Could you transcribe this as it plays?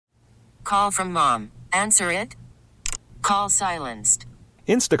call from mom. Answer it. Call silenced.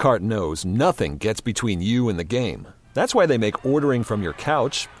 Instacart knows nothing gets between you and the game. That's why they make ordering from your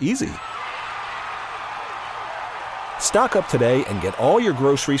couch easy. Stock up today and get all your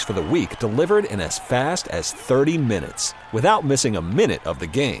groceries for the week delivered in as fast as 30 minutes without missing a minute of the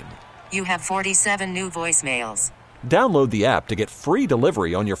game. You have 47 new voicemails. Download the app to get free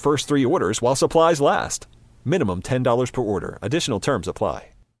delivery on your first 3 orders while supplies last. Minimum $10 per order. Additional terms apply.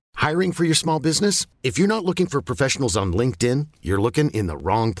 Hiring for your small business? If you're not looking for professionals on LinkedIn, you're looking in the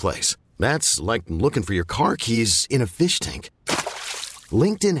wrong place. That's like looking for your car keys in a fish tank.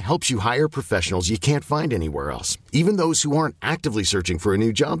 LinkedIn helps you hire professionals you can't find anywhere else, even those who aren't actively searching for a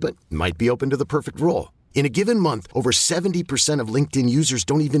new job but might be open to the perfect role. In a given month, over 70% of LinkedIn users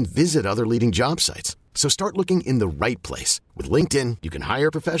don't even visit other leading job sites. So start looking in the right place. With LinkedIn, you can hire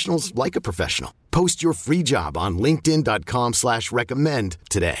professionals like a professional. Post your free job on linkedin.com/recommend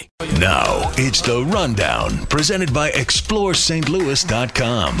today. Now, it's The Rundown, presented by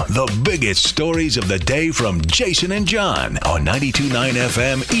ExploreSt.Louis.com. The biggest stories of the day from Jason and John on 92.9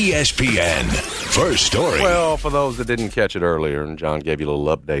 FM ESPN. First story. Well, for those that didn't catch it earlier, and John gave you a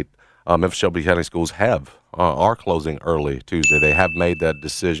little update, Memphis Shelby County Schools are closing early Tuesday. They have made that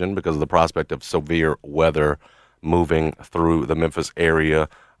decision because of the prospect of severe weather moving through the Memphis area,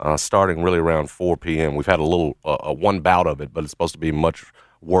 starting really around 4 p.m. We've had a little one bout of it, but it's supposed to be much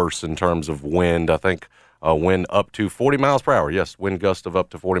worse in terms of wind. I think wind up to 40 miles per hour. Yes, wind gusts of up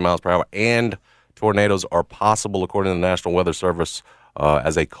to 40 miles per hour, and tornadoes are possible according to the National Weather Service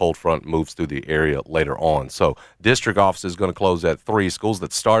as a cold front moves through the area later on. So district office is going to close at 3. Schools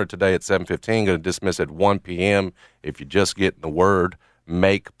that started today at 7:15 going to dismiss at 1 p.m. If you just get the word,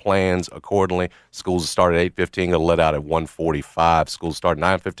 make plans accordingly. Schools that start at 8:15 going to let out at 1:45. Schools start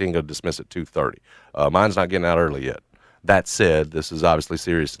at 9:15 going to dismiss at 2:30. Mine's not getting out early yet. That said, this is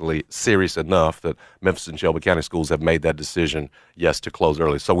obviously serious enough that Memphis and Shelby County Schools have made that decision, yes, to close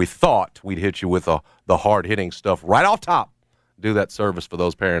early. So we thought we'd hit you with the hard-hitting stuff right off top. Do that service for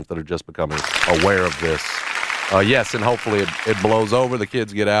those parents that are just becoming aware of this. Yes, and hopefully it blows over. The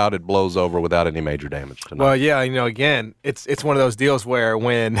kids get out. It blows over without any major damage tonight. Well, yeah, again, it's one of those deals where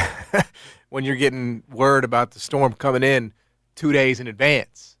when when you're getting word about the storm coming in 2 days in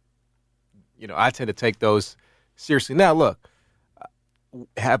advance, I tend to take those seriously. Now, look,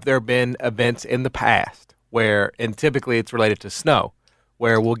 have there been events in the past where, and typically it's related to snow,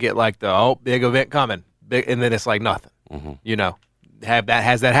 where we'll get like big event coming, and then it's like nothing. Mm-hmm.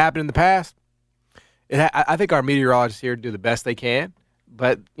 Has that happened in the past? I think our meteorologists here do the best they can,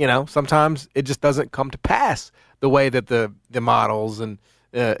 but sometimes it just doesn't come to pass the way that the models and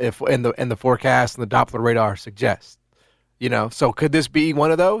the forecast and the Doppler radar suggest. So could this be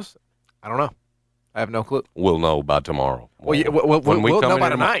one of those? I don't know. I have no clue. We'll know by tomorrow. We'll know by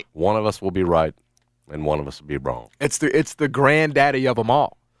tonight. One of us will be right, and one of us will be wrong. It's the granddaddy of them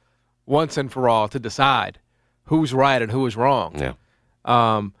all, once and for all, to decide who's right and who is wrong. Yeah.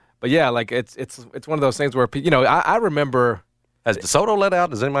 But yeah, like it's one of those things where I remember. Has DeSoto let out?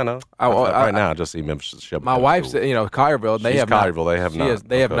 Does anybody know? Right now, I just see Memphis Shelby. My wife's, Collierville. They have not. Collierville. They have not.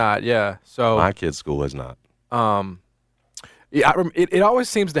 They have not. Yeah. So my kid's school has not. Yeah. It always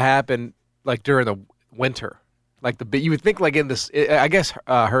seems to happen like during the winter, like you would think like in this. I guess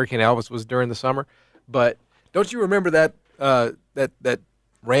Hurricane Elvis was during the summer, but don't you remember that that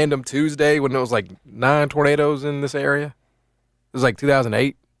random Tuesday when it was like 9 tornadoes in this area? It was like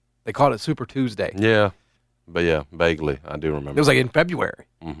 2008. They called it Super Tuesday. Yeah. But yeah, vaguely, I do remember. It was like in February.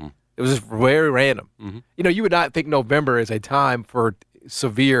 Mm-hmm. It was just very random. Mm-hmm. You would not think November is a time for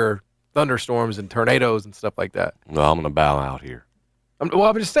severe thunderstorms and tornadoes and stuff like that. No, I'm going to bow out here. I'm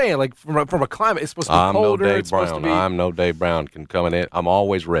just saying, like from a climate, it's supposed to be colder. No Dave it's supposed Brown. to be. I'm no Dave Brown. Can come in. I'm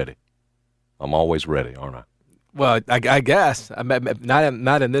always ready. I'm always ready, aren't I? Well, I guess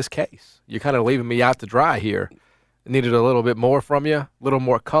not in this case. You're kind of leaving me out to dry here. I needed a little bit more from you, a little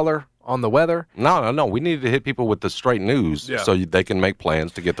more color on the weather. No. We needed to hit people with the straight news so they can make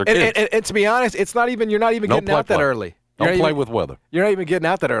plans to get their kids. And to be honest, you're not even getting out that early. Don't play with weather. You're not even getting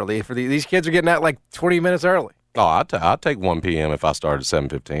out that early. These kids are getting out like 20 minutes early. Oh, I'd take 1 p.m. if I started at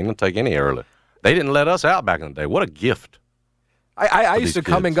 7:15. I'd take any early. They didn't let us out back in the day. What a gift. I used to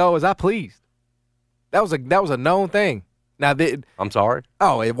come and go as I pleased. That was a known thing. Now I'm sorry?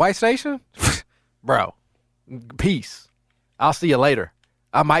 Oh, at White Station? Bro, peace. I'll see you later.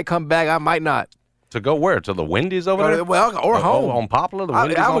 I might come back. I might not. To go where? To the Wendy's over there? Well, or home. On Poplar? The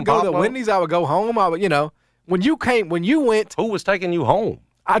Wendy's I would on go Poplar? to the Wendy's. I would go home. When you went. Who was taking you home?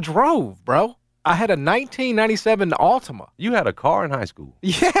 I drove, bro. I had a 1997 Altima. You had a car in high school?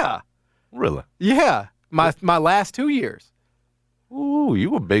 Yeah. Really? Yeah. My last 2 years. Ooh,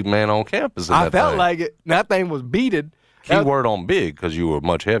 you a big man on campus. In I that felt thing. like it. That thing was beaded. Keyword on big because you were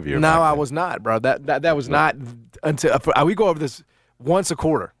much heavier. No, back I then. was not, bro. That was not until we go over this once a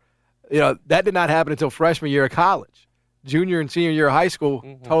quarter. That did not happen until freshman year of college. Junior and senior year of high school,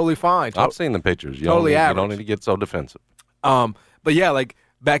 totally fine. I've seen the pictures. You Totally don't need, average. You don't need to get so defensive. But yeah, like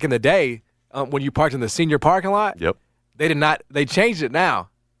back in the day, when you parked in the senior parking lot, Yep. they did not. They changed it now.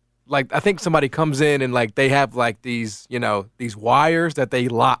 Like I think somebody comes in and like they have like these wires that they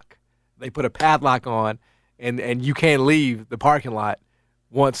lock. They put a padlock on, and you can't leave the parking lot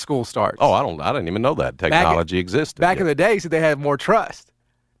once school starts. Oh, I didn't even know that technology existed. Back in the day, so they had more trust,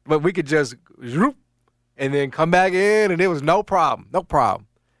 but we could just zoop and then come back in, and it was no problem. No problem.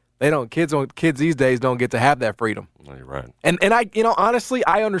 Kids these days don't get to have that freedom. Oh, you're right. And I honestly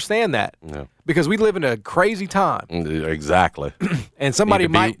I understand that Yeah. because we live in a crazy time, Exactly. and somebody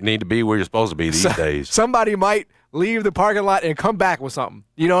need to be where you're supposed to be these days. Somebody might leave the parking lot and come back with something.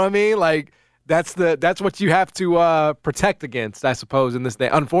 You know what I mean? Like that's what you have to protect against, I suppose, in this day.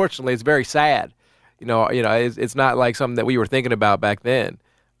 Unfortunately, it's very sad. It's not like something that we were thinking about back then.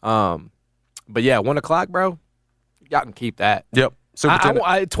 But yeah, 1 o'clock, bro. Y'all can keep that. Yep.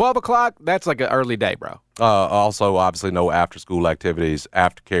 Superintendent. 12 o'clock, that's like an early day, bro. Also, obviously, no after-school activities,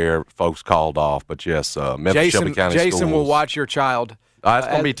 aftercare. Folks called off, but yes, Memphis Shelby County Jason Schools. will watch your child. It's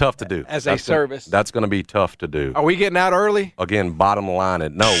going to be tough to do. As a service. That's going to be tough to do. Are we getting out early? Again, bottom line,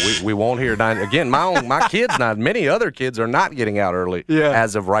 we won't hear. Again, my kids, many other kids are not getting out early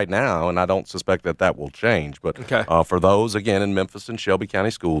as of right now, and I don't suspect that will change. But for those, again, in Memphis and Shelby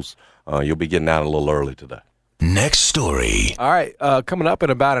County Schools, you'll be getting out a little early today. Next story. All right, coming up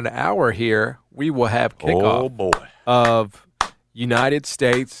in about an hour here, we will have kickoff of United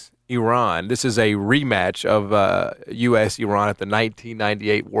States-Iran. This is a rematch of U.S.-Iran at the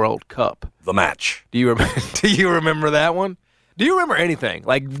 1998 World Cup. The match. Do you remember that one? Do you remember anything?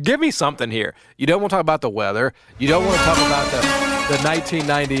 Like, give me something here. You don't want to talk about the weather. You don't want to talk about the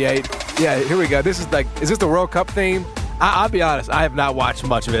 1998. Yeah, here we go. This is is this the World Cup theme? I'll be honest. I have not watched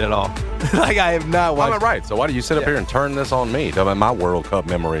much of it at all. I have not watched. All right. So why do you sit up here and turn this on me? Talking about my World Cup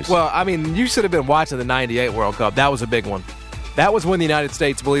memories. Well, I mean, you should have been watching the 98 World Cup. That was a big one. That was when the United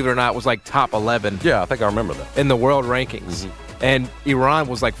States, believe it or not, was like top 11. Yeah, I think I remember that. In the world rankings. And Iran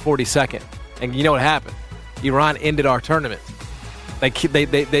was like 42nd. And you know what happened? Iran ended our tournament. They kicked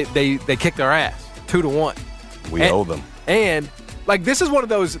our ass 2-1. We owe them. And like this is one of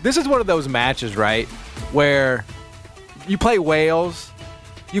those matches, right, where you play Wales,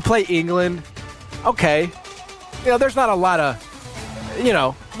 you play England. Okay, there's not a lot of,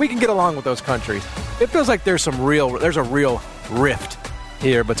 we can get along with those countries. It feels like there's a real rift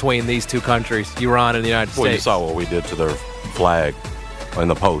here between these two countries, Iran and the United States. Well, you saw what we did to their flag in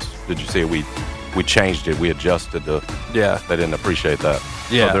the post. Did you see it? We changed it. We adjusted the. Yeah. They didn't appreciate that.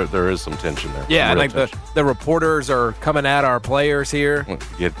 Yeah. So there is some tension there. Yeah, and like the reporters are coming at our players here.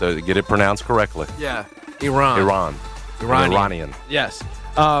 Get it pronounced correctly. Yeah. Iranian. Yes.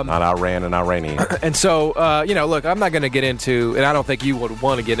 Not Iran and Iranian. And so, look, I'm not going to get into, and I don't think you would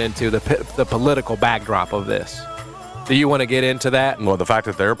want to get into the political backdrop of this. Do you want to get into that? Well, the fact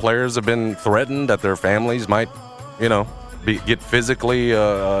that their players have been threatened, that their families might, get physically,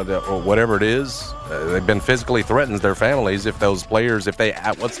 or whatever it is, they've been physically threatened, their families, if those players,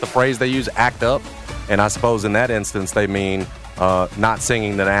 what's the phrase they use, act up? And I suppose in that instance they mean not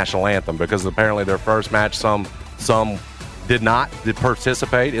singing the national anthem, because apparently their first match, some did not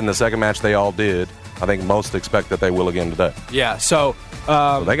participate. In the second match, they all did. I think most expect that they will again today. Yeah, so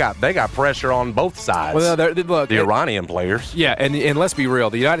they got pressure on both sides. Well, look, the Iranian players. Yeah, and let's be real.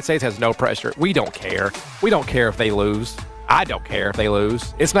 The United States has no pressure. We don't care. We don't care if they lose. I don't care if they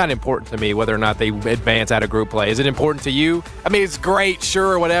lose. It's not important to me whether or not they advance out of group play. Is it important to you? I mean, it's great,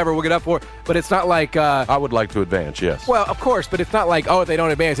 sure, whatever, we'll get up for it. But it's not like... I would like to advance, yes. Well, of course, but it's not like, if they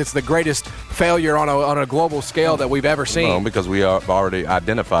don't advance, it's the greatest failure on a global scale that we've ever seen. No, because we have already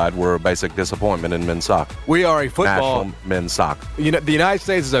identified we're a basic disappointment in men's soccer. We are a football... National men's soccer. The United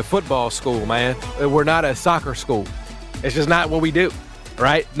States is a football school, man. We're not a soccer school. It's just not what we do,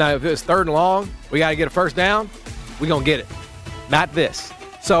 right? Now, if it's 3rd and long, we got to get a first down, we're going to get it. Not this.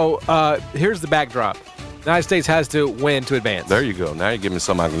 So here's the backdrop. The United States has to win to advance. There you go. Now you give me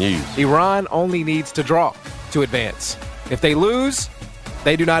something I can use. Iran only needs to draw to advance. If they lose,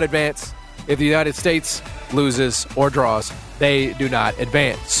 they do not advance. If the United States loses or draws, they do not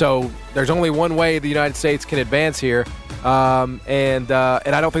advance. So there's only one way the United States can advance here, and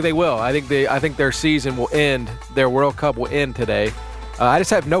I don't think they will. I think their season will end. Their World Cup will end today. I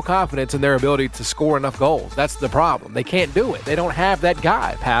just have no confidence in their ability to score enough goals. That's the problem. They can't do it. They don't have that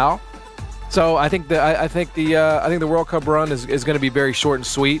guy, pal. So I think the World Cup run is going to be very short and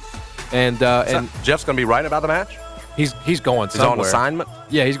sweet, and Jeff's going to be right about the match. He's going somewhere. He's on assignment.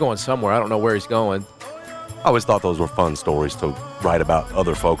 Yeah, he's going somewhere. I don't know where he's going. I always thought those were fun stories to write about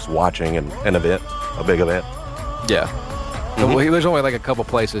other folks watching an event, a big event. Yeah. Well, there's only like a couple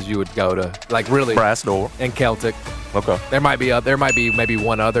places you would go to, like really. Brass Door and Celtic. Okay. There might be maybe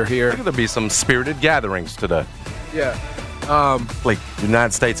one other here. There'll be some spirited gatherings today. Yeah. Like the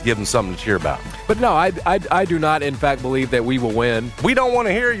United States give them something to cheer about. But no, I do not, in fact, believe that we will win. We don't want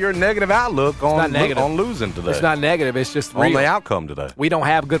to hear your negative outlook on losing today. It's not negative. It's just real. On the outcome today. We don't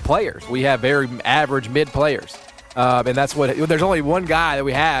have good players. We have very average mid players, and that's what. There's only one guy that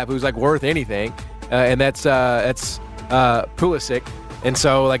we have who's like worth anything, and that's Pulisic. And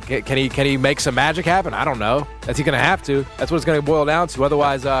so, like, can he make some magic happen? I don't know. That's he going to have to. That's what it's going to boil down to.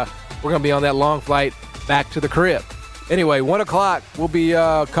 Otherwise, we're going to be on that long flight back to the crib. Anyway, 1 o'clock, we'll be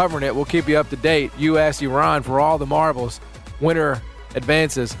covering it. We'll keep you up to date. U.S., Iran for all the marbles. Winner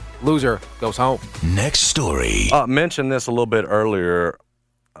advances. Loser goes home. Next story. Mentioned this a little bit earlier.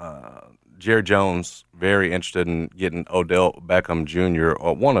 Jerry Jones, very interested in getting Odell Beckham Jr.,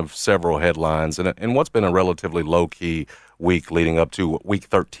 one of several headlines, and what's been a relatively low-key week leading up to Week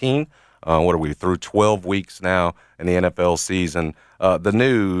 13. What are we, through 12 weeks now in the NFL season? The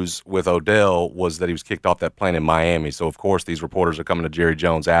news with Odell was that he was kicked off that plane in Miami. So, of course, these reporters are coming to Jerry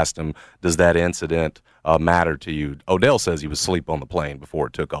Jones, asked him, does that incident matter to you? Odell says he was asleep on the plane before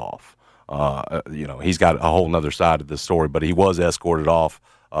it took off. He's got a whole other side of this story, but he was escorted off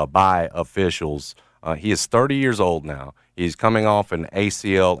by officials. He is 30 years old now. He's coming off an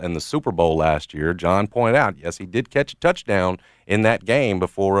ACL in the Super Bowl last year. John pointed out, yes, he did catch a touchdown in that game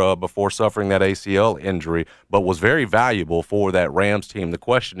before suffering that ACL injury, but was very valuable for that Rams team. The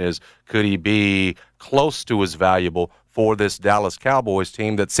question is, could he be close to as valuable for this Dallas Cowboys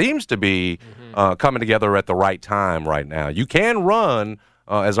team that seems to be coming together at the right time right now? You can run,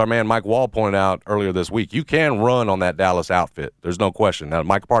 as our man Mike Wall pointed out earlier this week, you can run on that Dallas outfit. There's no question. Now,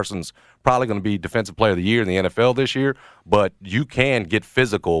 Mike Parsons probably going to be Defensive Player of the Year in the NFL this year, but you can get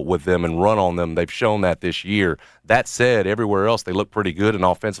physical with them and run on them. They've shown that this year. That said, everywhere else they look pretty good and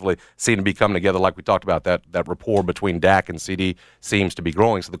offensively seem to be coming together like we talked about. That rapport between Dak and CD seems to be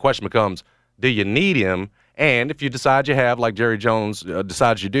growing. So the question becomes, do you need him? And if you decide you have, like Jerry Jones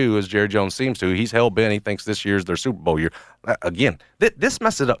decides you do, as Jerry Jones seems to, he's hell-bent. He thinks this year's their Super Bowl year. Again, this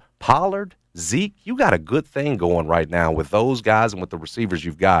messes up. Pollard, Zeke, you got a good thing going right now with those guys and with the receivers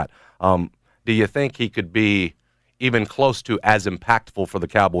you've got. Do you think he could be even close to as impactful for the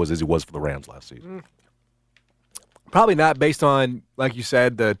Cowboys as he was for the Rams last season? Probably not, based on, like you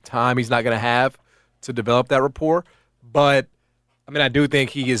said, the time he's not going to have to develop that rapport. But, I mean, I do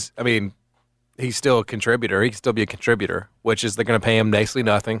think he is, I mean, he's still a contributor. He can still be a contributor, which is they're going to pay him basically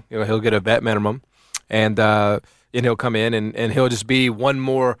nothing. You know, he'll get a vet minimum, and he'll come in and he'll just be one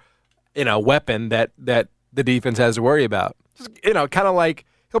more, weapon that the defense has to worry about. Just, kind of like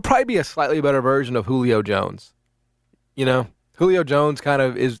he'll probably be a slightly better version of Julio Jones. Julio Jones kind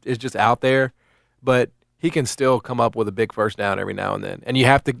of is just out there, but he can still come up with a big first down every now and then, and you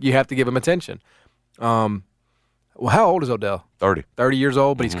have to give him attention. Well, how old is Odell? 30. 30 years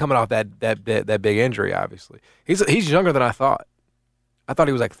old, but he's coming off that big injury, obviously. He's younger than I thought. I thought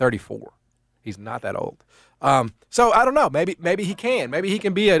he was like 34. He's not that old. So I don't know. Maybe he can. Maybe he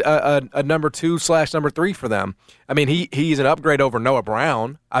can be a number 2/number 3 for them. I mean, he's an upgrade over Noah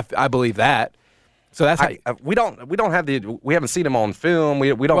Brown. I believe that. So that's we haven't seen him on film.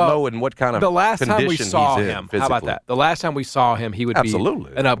 We don't know in what kind of the last time we saw he's him. in How about that? The last time we saw him, he would be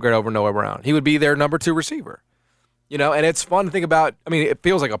an upgrade over Noah Brown. He would be their number 2 receiver. And it's fun to think about. I mean, it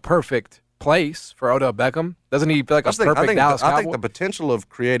feels like a perfect place for Odell Beckham. Doesn't he feel like a perfect Dallas Cowboy? I think the potential of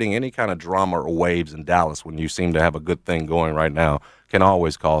creating any kind of drama or waves in Dallas when you seem to have a good thing going right now can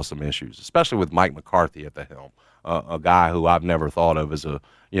always cause some issues, especially with Mike McCarthy at the helm, a guy who I've never thought of as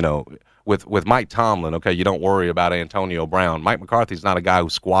with Mike Tomlin, okay, you don't worry about Antonio Brown. Mike McCarthy's not a guy who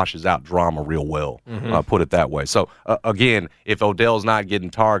squashes out drama real well, put it that way. So, again, if Odell's not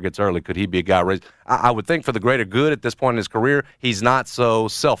getting targets early, could he be a guy raised? I would think for the greater good at this point in his career, he's not so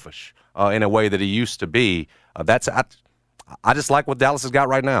selfish in a way that he used to be. I just like what Dallas has got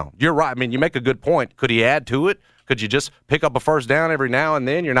right now. You're right. I mean, you make a good point. Could he add to it? Could you just pick up a first down every now and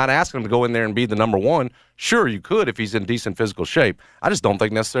then? You're not asking him to go in there and be the number 1. Sure, you could if he's in decent physical shape. I just don't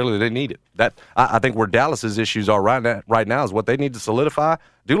think necessarily they need it. I think where Dallas's issues are right now is what they need to solidify.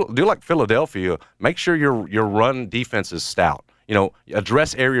 Do like Philadelphia. Make sure your run defense is stout.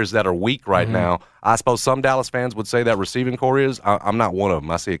 address areas that are weak right now. I suppose some Dallas fans would say that receiving core is. I'm not one of them.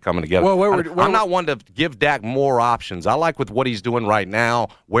 I see it coming together. I'm not one to give Dak more options. I like with what he's doing right now,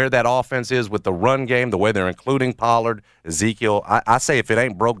 where that offense is with the run game, the way they're including Pollard, Ezekiel. I say if it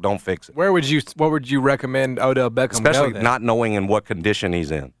ain't broke, don't fix it. What would you recommend Odell Beckham Especially go then? not knowing in what condition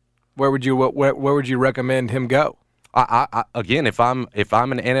he's in. Where would you recommend him go? Again, if I'm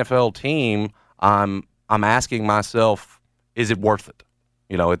an NFL team, I'm asking myself, is it worth it?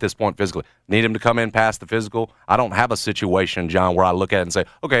 At this point physically. Need him to come in past the physical? I don't have a situation, John, where I look at it and say,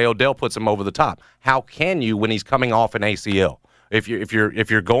 okay, Odell puts him over the top. How can you when he's coming off an ACL? If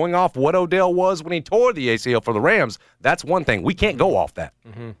you're going off what Odell was when he tore the ACL for the Rams, that's one thing. We can't go off that.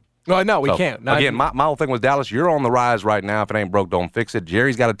 Mm-hmm. No, we can't. Again, my whole thing with Dallas, you're on the rise right now. If it ain't broke, don't fix it.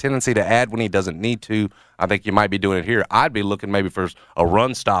 Jerry's got a tendency to add when he doesn't need to. I think you might be doing it here. I'd be looking maybe for a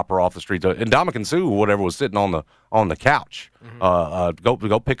run stopper off the street. And Ndamukong Suh, whatever, was sitting on the couch.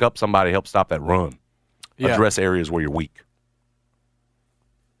 Go pick up somebody to help stop that run. Yeah. Address areas where you're weak.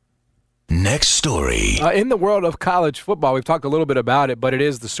 Next story. In the world of college football, we've talked a little bit about it, but it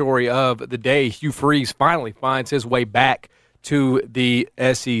is the story of the day. Hugh Freeze finally finds his way back to the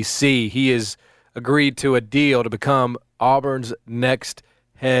SEC. He has agreed to a deal to become Auburn's next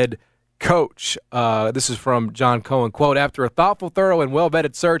head coach. This is from John Cohen. Quote, after a thoughtful, thorough, and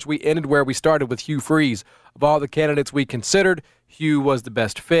well-vetted search, we ended where we started with Hugh Freeze. Of all the candidates we considered, Hugh was the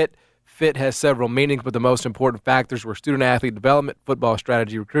best fit. Fit has several meanings, but the most important factors were student-athlete development, football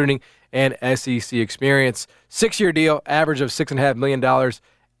strategy, recruiting, and SEC experience. 6-year deal, average of $6.5 million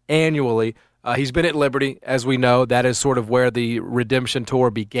annually. He's been at Liberty, as we know. That is sort of where the redemption tour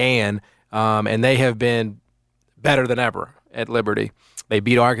began, and they have been better than ever at Liberty. They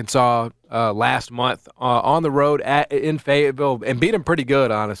beat Arkansas last month on the road in Fayetteville and beat them pretty good,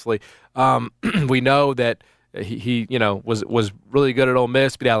 honestly. We know that he was really good at Ole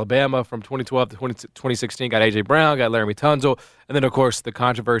Miss, beat Alabama from 2012 to 2016, got A.J. Brown, got Laramie Tunsil, and then, of course, the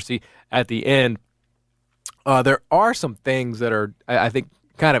controversy at the end. There are some things that are, I think,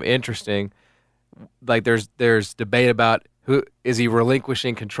 kind of interesting. Like there's debate about who is he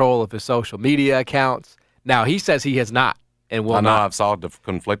relinquishing control of his social media accounts. Now he says he has not and will not. I've saw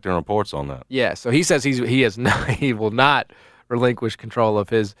conflicting reports on that. Yeah, so he says he has not. He will not relinquish control of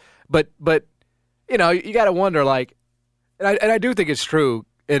his. But you got to wonder, like, and I do think it's true.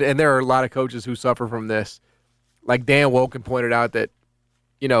 And there are a lot of coaches who suffer from this. Like Dan Wolken pointed out that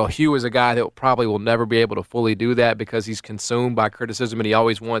Hugh is a guy that probably will never be able to fully do that because he's consumed by criticism and he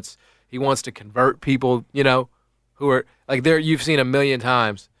always wants to convert people, who are like there. You've seen a million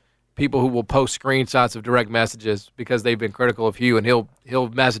times people who will post screenshots of direct messages because they've been critical of Hugh, and he'll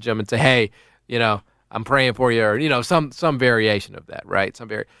message them and say, "Hey, I'm praying for you," or some variation of that, right?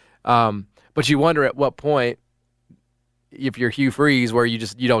 But you wonder at what point, if you're Hugh Freeze, where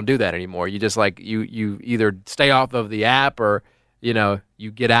you don't do that anymore. You just you either stay off of the app or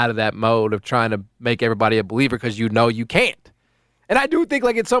you get out of that mode of trying to make everybody a believer because you can't. And I do think,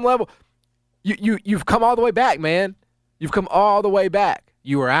 like, at some level, you've come all the way back, man. You've come all the way back.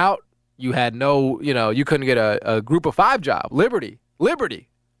 You were out. You had you couldn't get a group of 5 job. Liberty,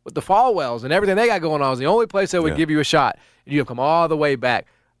 with the Falwells and everything they got going on is the only place that would give you a shot. And you have come all the way back.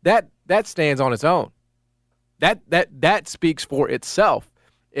 That stands on its own. That speaks for itself.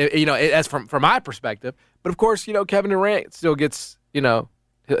 As from my perspective. But of course, Kevin Durant still gets,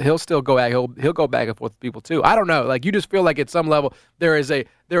 he'll still go back. He'll go back and forth with people too. I don't know. Like, you just feel like at some level there is a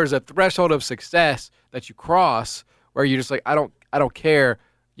threshold of success that you cross where you're just like, I don't care,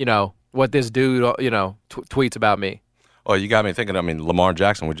 what this dude, tweets about me. Well, you got me thinking. I mean, Lamar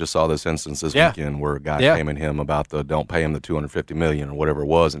Jackson. We just saw this instance this weekend where a guy came at him about the don't pay him the $250 million or whatever it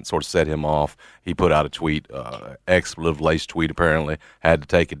was, and sort of set him off. He put out a tweet, expletive-laced tweet. Apparently, had to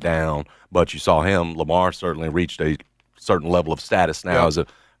take it down. But you saw him. Lamar certainly reached a certain level of status now as a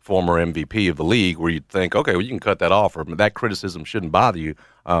former MVP of the league, where you'd think, okay, well, you can cut that off, or that criticism shouldn't bother you.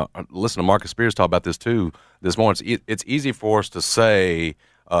 Listen to Marcus Spears talk about this too this morning. It's easy for us to say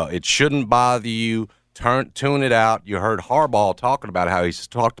it shouldn't bother you. Tune it out. You heard Harbaugh talking about how he's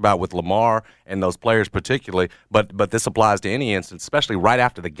talked about with Lamar and those players particularly, but this applies to any instance, especially right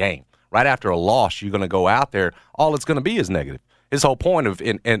after the game. Right after a loss, you're going to go out there, all it's going to be is negative. His whole point of,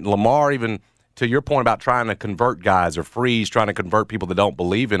 and Lamar, even to your point about trying to convert guys, or Freeze trying to convert people that don't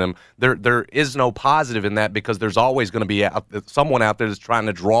believe in him, there is no positive in that, because there's always going to be someone out there that's trying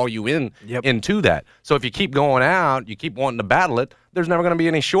to draw you into that. So if you keep going out, you keep wanting to battle it, there's never going to be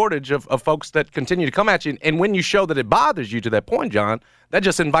any shortage of folks that continue to come at you. And when you show that it bothers you to that point, John, that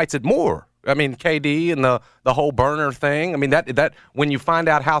just invites it more. I mean, KD and the whole burner thing. I mean, that when you find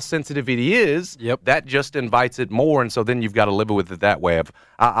out how sensitive he is, that just invites it more, and so then you've got to live with it that way.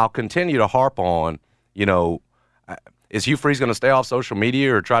 I'll continue to harp on, is Hugh Freeze going to stay off social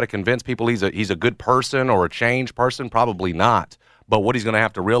media or try to convince people he's a good person or a changed person? Probably not. But what he's going to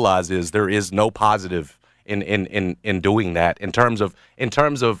have to realize is there is no positive in doing that in terms of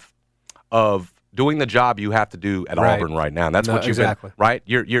doing the job you have to do at Auburn right now. And that's what you've been, right?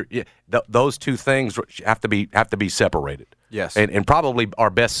 Those two things have to be separated. Yes. And probably are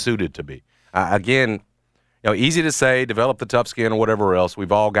best suited to be. Again, easy to say, develop the tough skin or whatever else.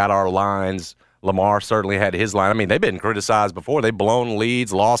 We've all got our lines. Lamar certainly had his line. I mean, they've been criticized before. They've blown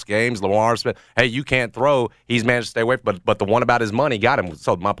leads, lost games. Lamar's been, hey, you can't throw. He's managed to stay away. But the one about his money got him.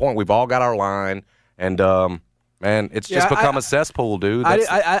 So my point, we've all got our line. And, man, it's just become a cesspool, dude.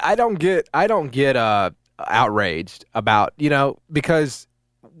 I don't get outraged about, because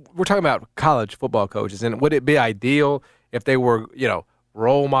we're talking about college football coaches. And would it be ideal if they were,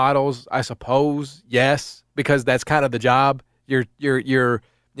 role models? I suppose, yes, because that's kind of the job. You're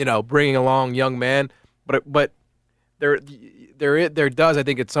bringing along young men, but there does, I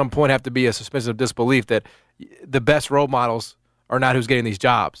think, at some point have to be a suspension of disbelief that the best role models are not who's getting these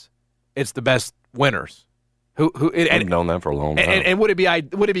jobs; it's the best winners. I've known that for a long time. And would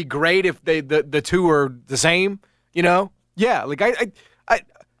it be great if the two are the same? Yeah. Like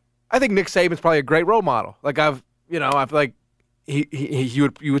I think Nick Saban's probably a great role model. Like I feel like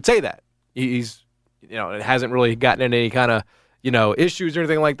you would say that he's it hasn't really gotten into any kind of issues or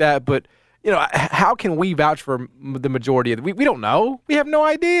anything like that. But, how can we vouch for the majority of it? We don't know. We have no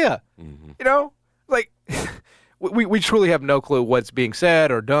idea. Mm-hmm. Like we truly have no clue what's being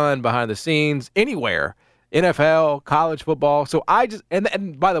said or done behind the scenes anywhere, NFL, college football. So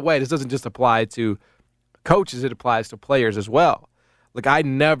and by the way, this doesn't just apply to coaches. It applies to players as well. Like I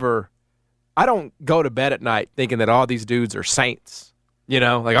don't go to bed at night thinking that all these dudes are saints.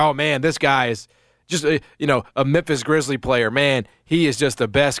 Like, oh man, this guy is just a Memphis Grizzly player, man, he is just the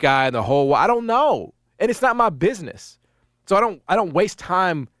best guy in the whole world. I don't know, and it's not my business. So I don't waste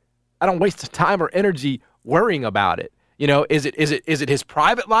time. I don't waste time or energy worrying about it. Is it his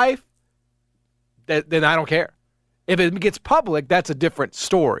private life? Then I don't care. If it gets public, that's a different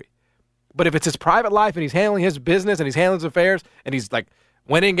story. But if it's his private life and he's handling his business and he's handling his affairs and he's like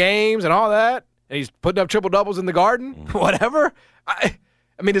winning games and all that and he's putting up triple doubles in the Garden, whatever. I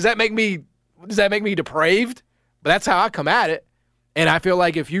mean, does that make me depraved? But that's how I come at it. And I feel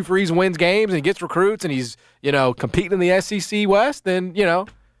like if Hugh Freeze wins games and gets recruits and he's, competing in the SEC West, then,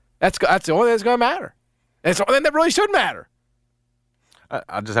 that's the only thing that's going to matter. And it's the only thing that really should matter.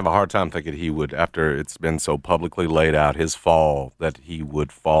 I just have a hard time thinking he would, after it's been so publicly laid out, his fall, that he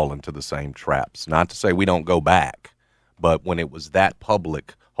would fall into the same traps. Not to say we don't go back, but when it was that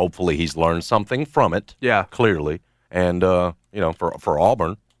public, hopefully he's learned something from it. Yeah. Clearly. And, for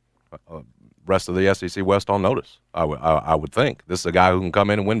Auburn, rest of the SEC West on notice. I would think this is a guy who can come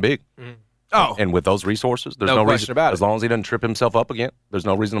in and win big. Mm-hmm. Oh, and with those resources, there's no reason about it. As long as he doesn't trip himself up again, there's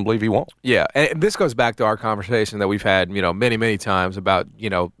no reason to believe he won't. Yeah, and this goes back to our conversation that we've had, many, many times about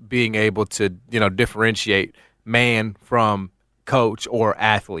being able to differentiate man from coach or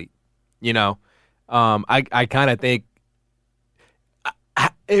athlete. I kind of think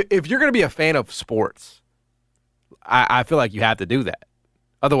if you're going to be a fan of sports, I feel like you have to do that.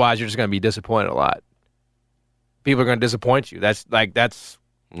 Otherwise, you're just going to be disappointed a lot. People are going to disappoint you. That's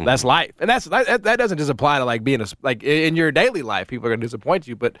life, and that doesn't just apply to like being like in your daily life. People are going to disappoint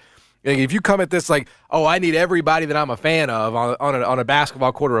you, but if you come at this like, oh, I need everybody that I'm a fan of on a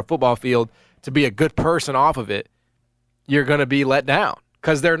basketball court or a football field to be a good person off of it, you're going to be let down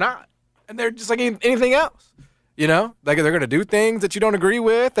because they're not, and they're just like anything else. Like they're going to do things that you don't agree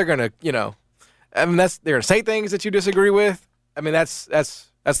with. They're going to, they're going to say things that you disagree with. I mean, that's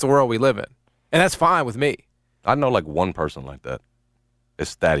the world we live in, and that's fine with me. I know like one person like that.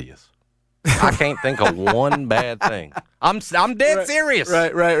 It's Thaddeus. I can't think of one bad thing. I'm dead serious.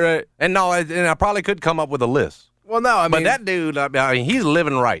 Right. And I probably could come up with a list. Well, no, but that dude, he's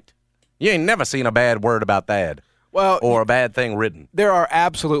living right. You ain't never seen a bad word about Thad. Well, or a bad thing written. There are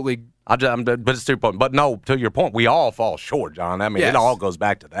absolutely. But it's to your point. But no, to your point, we all fall short, John. I mean, It all goes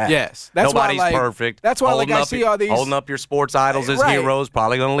back to that. Yes, nobody's perfect. That's why I see all these holding up your sports idols as heroes.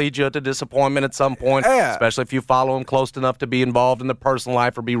 Probably going to lead you to disappointment at some point. Yeah. Especially if you follow them close enough to be involved in the personal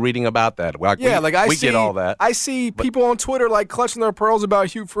life or be reading about that. We get all that. I see people on Twitter like clutching their pearls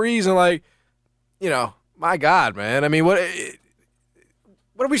about Hugh Freeze and like, my God, man. I mean, what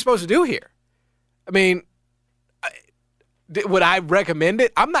are we supposed to do here? I mean. Would I recommend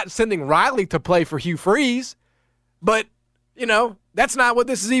it? I'm not sending Riley to play for Hugh Freeze, but, that's not what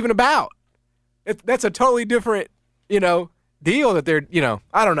this is even about. That's a totally different, deal that they're,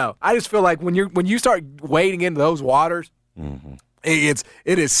 I don't know. I just feel like when you start wading into those waters, it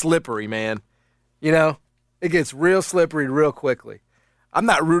is slippery, man. It gets real slippery real quickly. I'm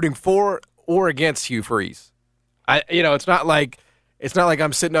not rooting for or against Hugh Freeze. It's not like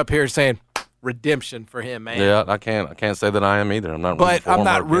I'm sitting up here saying redemption for him, man. Yeah, I can't say that I am either. I'm not. But I'm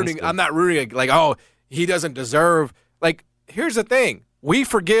not rooting like, oh, he doesn't deserve. Like, here's the thing: we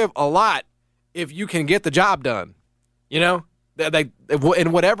forgive a lot if you can get the job done. In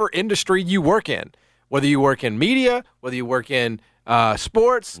whatever industry you work in, whether you work in media, whether you work in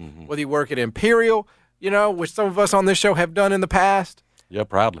sports, whether you work at Imperial, which some of us on this show have done in the past. Yeah,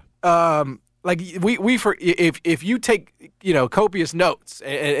 proudly. If you take copious notes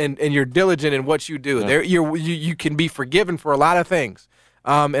and you're diligent in what you do, you can be forgiven for a lot of things.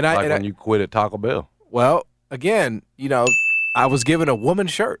 When you quit at Taco Bell. Well, again, I was given a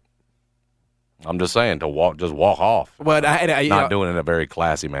woman's shirt. I'm just saying to walk off. But not doing it in a very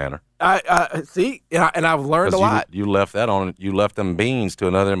classy manner. I see, and I've learned a lot. You left that on. You left them beans to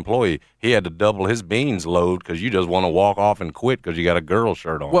another employee. He had to double his beans load because you just want to walk off and quit because you got a girl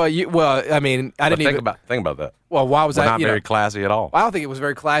shirt on. Well, I didn't think about that. Well, why was that? Not very classy at all. I don't think it was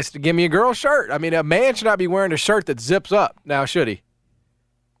very classy to give me a girl shirt. I mean, a man should not be wearing a shirt that zips up. Now, should he?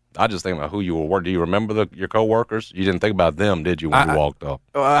 I just think about who you were. Do you remember your coworkers? You didn't think about them, did you, when you walked up?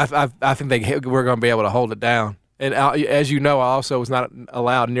 I think we're going to be able to hold it down. And as you know, I also was not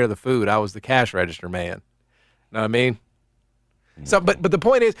allowed near the food. I was the cash register man. Know what I mean? So, but the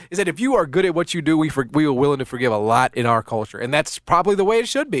point is that if you are good at what you do, we are willing to forgive a lot in our culture, and that's probably the way it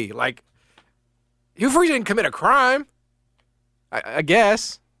should be. Like, Hugh Freeze didn't commit a crime, I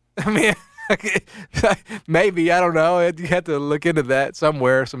guess. I mean. Maybe, I don't know. You have to look into that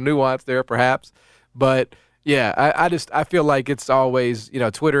somewhere, some nuance there perhaps. But yeah, I feel like it's always,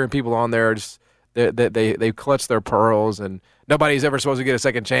 Twitter and people on there are just they clutch their pearls, and nobody's ever supposed to get a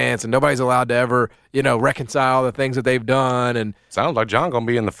second chance, and nobody's allowed to ever, reconcile the things that they've done. And sounds like John gonna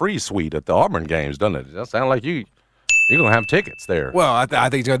be in the free suite at the Auburn games, doesn't it? Does that sound like you're gonna have tickets there? Well, I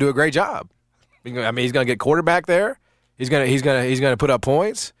think he's gonna do a great job. He's gonna get quarterback there. He's gonna put up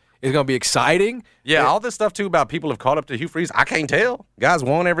points. It's going to be exciting. Yeah, all this stuff, too, about people have caught up to Hugh Freeze, I can't tell. Guy's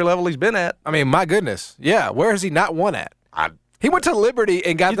won every level he's been at. I mean, my goodness. Yeah, where has he not won at? He went to Liberty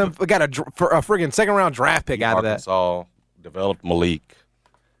and got a friggin' second-round draft pick out of that. Arkansas developed Malik.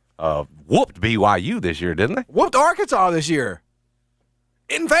 Whooped BYU this year, didn't they? Whooped Arkansas this year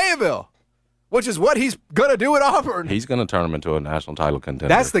in Fayetteville, which is what he's going to do at Auburn. He's going to turn him into a national title contender.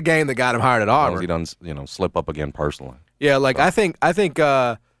 That's the game that got him hired at Auburn. As long as he doesn't, slip up again personally. Yeah, I think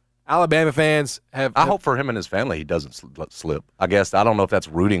Alabama fans have. I hope for him and his family he doesn't slip. I guess I don't know if that's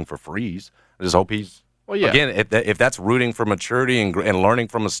rooting for Freeze. I just hope he's. Well, yeah. Again, if that's rooting for maturity and learning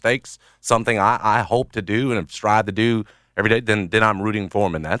from mistakes, something I hope to do and strive to do every day, then I'm rooting for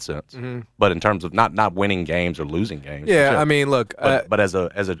him in that sense. Mm-hmm. But in terms of not winning games or losing games. Yeah, I mean, look. But as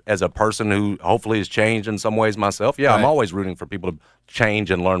a person who hopefully has changed in some ways myself, yeah, right. I'm always rooting for people to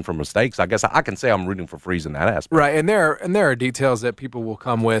change and learn from mistakes. I guess I can say I'm rooting for Freeze in that aspect. Right, and there are details that people will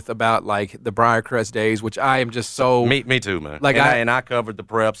come with about like the Briarcrest days, which I am just so. Me too, man. Like I covered the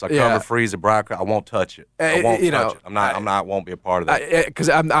preps. I covered Freeze at Briarcrest. I won't touch it. I won't touch it. I'm not. Won't be a part of that. Because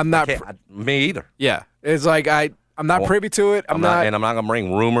I'm not. Me either. Yeah, it's like I'm not privy to it. I'm not going to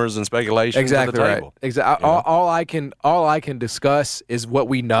bring rumors and speculation to the table. Right. Exactly. All I can discuss is what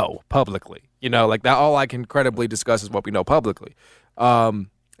we know publicly. Like that. All I can credibly discuss is what we know publicly. And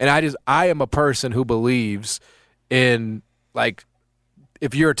I am a person who believes in, like,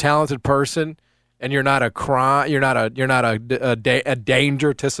 if you're a talented person and you're not a crime, you're not a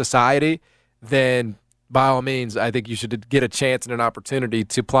danger to society, then by all means, I think you should get a chance and an opportunity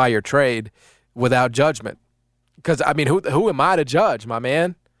to ply your trade without judgment. Because, I mean, who am I to judge, my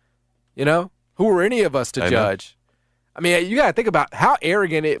man? Who are any of us to judge? I mean, you got to think about how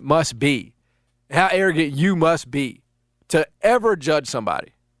arrogant it must be, how arrogant you must be to ever judge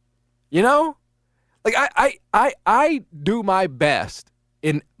somebody. Like I do my best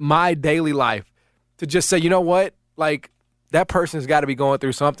in my daily life to just say, you know what? Like, that person's got to be going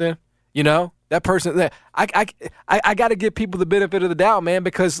through something, That person, I got to give people the benefit of the doubt, man,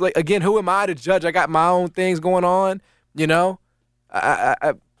 because, like, again, who am I to judge? I got my own things going on, Who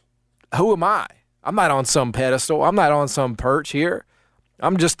am I? I'm not on some pedestal. I'm not on some perch here.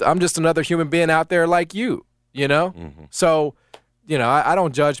 I'm just another human being out there like you, Mm-hmm. So, I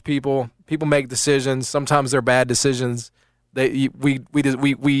don't judge people. People make decisions. Sometimes they're bad decisions. I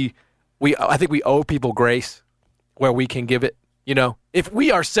think we owe people grace where we can give it. If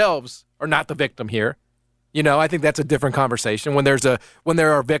we ourselves are not the victim here, I think that's a different conversation. When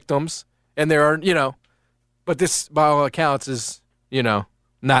there are victims And there are, but this, by all accounts, is,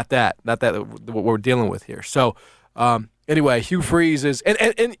 not that what we're dealing with here. So, anyway, Hugh Freeze is,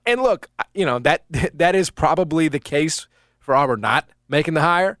 and look, that is probably the case for Auburn not making the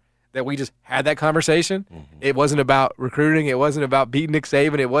hire, that we just had that conversation. Mm-hmm. It wasn't about recruiting. It wasn't about beating Nick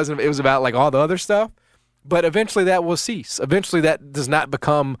Saban. It was about like all the other stuff. But eventually that will cease. Eventually that does not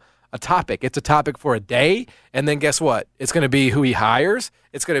become a topic. It's a topic for a day, and then guess what? It's going to be who he hires.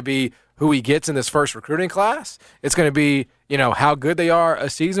 It's going to be who he gets in this first recruiting class. It's going to be, how good they are a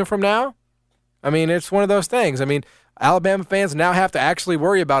season from now. I mean, it's one of those things. I mean, Alabama fans now have to actually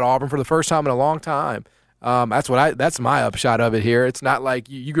worry about Auburn for the first time in a long time. That's my upshot of it here. It's not like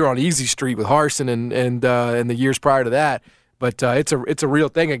you go on easy street with Harsin and the years prior to that, but it's a real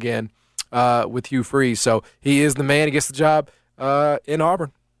thing again with Hugh Freeze. So he is the man. He gets the job in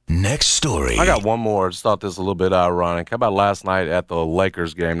Auburn. Next story. I got one more. Just thought this was a little bit ironic. How about last night at the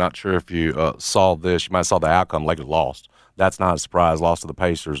Lakers game? Not sure if you saw this. You might have saw the outcome. Lakers lost. That's not a surprise. Lost to the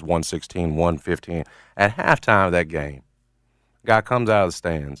Pacers 116-115. At halftime of that game, guy comes out of the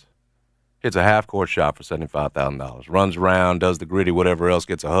stands, hits a half-court shot for $75,000, runs around, does the gritty, whatever else,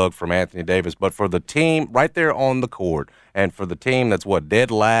 gets a hug from Anthony Davis. But for the team right there on the court, and for the team that's,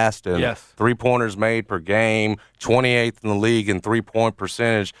 dead last in three-pointers made per game, 28th in the league in three-point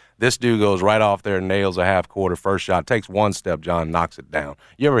percentage, this dude goes right off there and nails a half-quarter first shot, takes one step, John, knocks it down.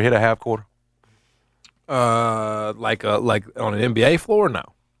 You ever hit a half-quarter? Like on an NBA floor? No.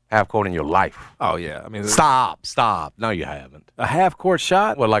 Half-court in your life? Oh, yeah. I mean, Stop. No, you haven't. A half-court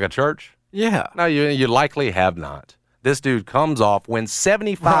shot? What, like a church? Yeah. No, you likely have not. This dude comes off, wins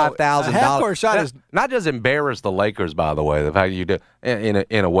 $75,000. A half-court shot is not just embarrass the Lakers, by the way, the fact you do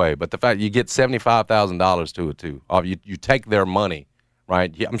in a way, but the fact you get $75,000 to it too. You take their money,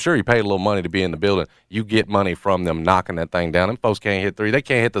 right? I'm sure you paid a little money to be in the building. You get money from them knocking that thing down. Them folks can't hit three. They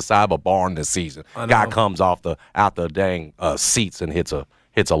can't hit the side of a barn this season. Guy comes out the dang seats and hits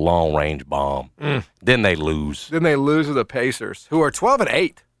a long range bomb. Then they lose. Then they lose to the Pacers, who are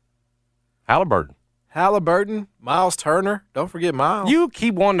 12-8. Halliburton, Miles Turner. Don't forget Miles. You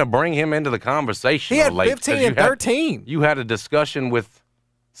keep wanting to bring him into the conversation. He had 15 and 13. You had a discussion with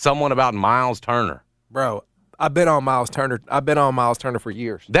someone about Miles Turner. Bro, I've been on Miles Turner. I've been on Miles Turner for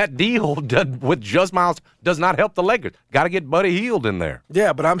years. That deal with just Miles does not help the Lakers. Got to get Buddy Hield in there.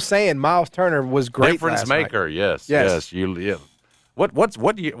 Yeah, but I'm saying Miles Turner was great. Difference maker, night. Yes.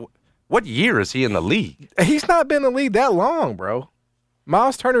 What year is he in the league? He's not been in the league that long, bro.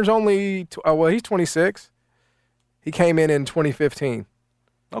 Miles Turner's only he's 26. He came in 2015.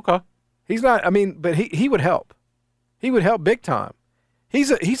 Okay. He's not. I mean, but he would help. He would help big time.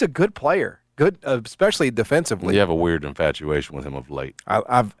 He's a good player. Good, especially defensively. You have a weird infatuation with him of late.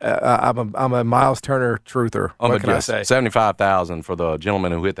 I'm a Miles Turner truther. What can I say? $75,000 for the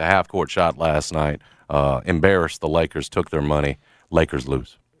gentleman who hit the half court shot last night. Embarrassed the Lakers, took their money. Lakers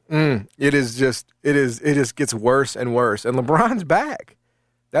lose. It just gets worse and worse. And LeBron's back.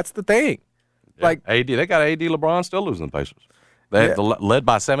 That's the thing. Yeah. Like AD, they got AD. LeBron still losing the Pacers. They had led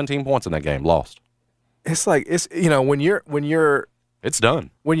by 17 points in that game, lost. It's like when you're it's done.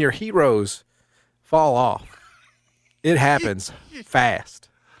 When your heroes fall off, it happens fast.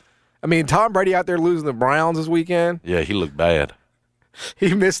 I mean, Tom Brady out there losing the Browns this weekend. Yeah, he looked bad.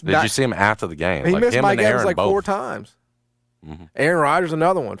 He missed. Did you see him after the game? He missed Mike Evans like both. 4 times. Mm-hmm. Aaron Rodgers,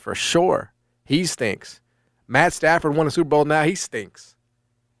 another one for sure. He stinks. Matt Stafford won a Super Bowl. Now he stinks.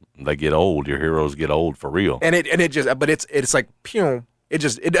 They get old. Your heroes get old for real. And it just, but it's like pew.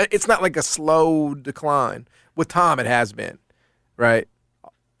 It's not like a slow decline. With Tom, it has been, right?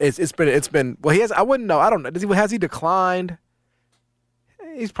 It's been. Well, he has. I wouldn't know. I don't know. Has he declined?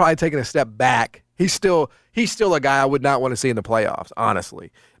 He's probably taken a step back. He's still a guy I would not want to see in the playoffs,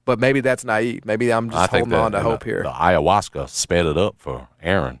 honestly. But maybe that's naive. Maybe I'm just holding on to hope here. The ayahuasca sped it up for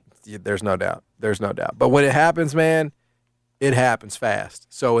Aaron. There's no doubt. But when it happens, man, it happens fast.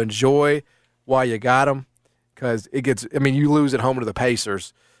 So enjoy while you got them, because it gets. I mean, you lose at home to the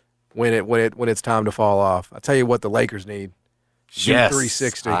Pacers when it's time to fall off. I tell you what, the Lakers need shoot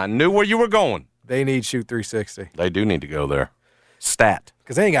 360. I knew where you were going. They need shoot 360. They do need to go there. Stat.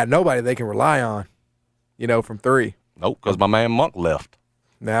 Because they ain't got nobody they can rely on, from 3. Nope, because my man Monk left.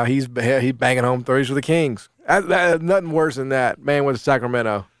 Now he's banging home threes for the Kings. Nothing worse than that. Man went to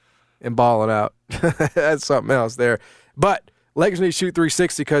Sacramento and balling out. That's something else there. But Lakers need to shoot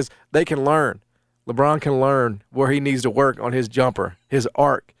 360 because they can learn. LeBron can learn where he needs to work on his jumper, his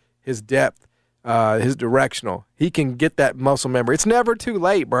arc, his depth, his directional. He can get that muscle memory. It's never too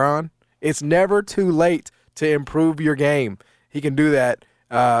late, Bron. It's never too late to improve your game. He can do that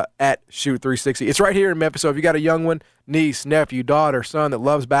at Shoot 360. It's right here in Memphis. So if you got a young one, niece, nephew, daughter, son that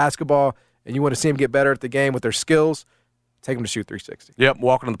loves basketball, and you want to see them get better at the game with their skills, take them to Shoot 360. Yep,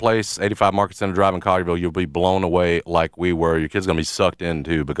 walking to the place, 85 Market Center Drive in Collierville, you'll be blown away like we were. Your kid's going to be sucked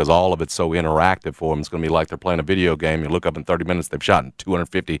into because all of it's so interactive for them. It's going to be like they're playing a video game. You look up in 30 minutes, they've shot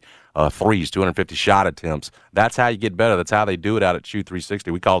 250 threes, 250 shot attempts. That's how you get better. That's how they do it out at Shoot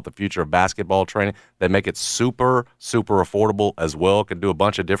 360. We call it the future of basketball training. They make it super, super affordable as well. Can do a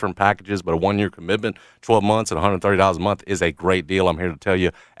bunch of different packages, but a one-year commitment, 12 months, and $130 a month is a great deal. I'm here to tell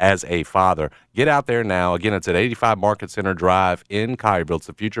you as a father. Get out there now. Again, it's at 85 Market Center Drive in Collierville. It's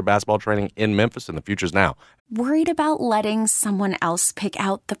the future basketball training in Memphis, and the future's now. Worried about letting someone else pick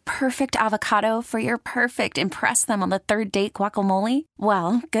out the perfect avocado for your perfect impress them on the third date guacamole?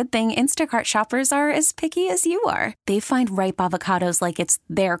 Well, good thing Instacart shoppers are as picky as you are. They find ripe avocados like it's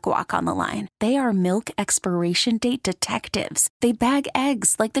their guac on the line. They are milk expiration date detectives. They bag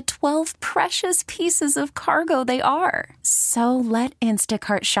eggs like the 12 precious pieces of cargo they are. So let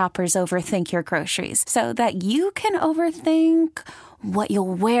Instacart shoppers overthink your groceries so that you can overthink what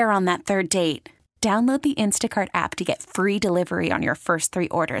you'll wear on that third date. Download the Instacart app to get free delivery on your first 3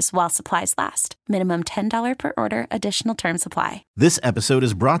 orders while supplies last. Minimum $10 per order. Additional terms apply. This episode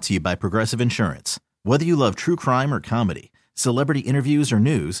is brought to you by Progressive Insurance. Whether you love true crime or comedy, celebrity interviews or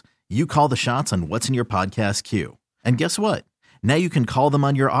news, you call the shots on what's in your podcast queue. And guess what? Now you can call them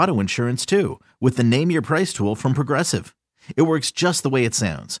on your auto insurance too with the Name Your Price tool from Progressive. It works just the way it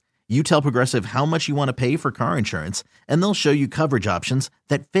sounds. You tell Progressive how much you want to pay for car insurance, and they'll show you coverage options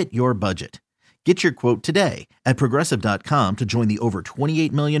that fit your budget. Get your quote today at Progressive.com to join the over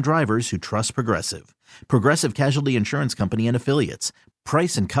 28 million drivers who trust Progressive. Progressive Casualty Insurance Company and Affiliates.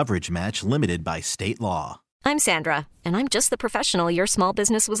 Price and coverage match limited by state law. I'm Sandra, and I'm just the professional your small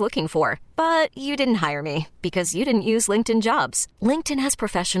business was looking for. But you didn't hire me because you didn't use LinkedIn Jobs. LinkedIn has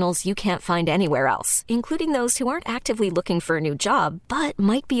professionals you can't find anywhere else, including those who aren't actively looking for a new job, but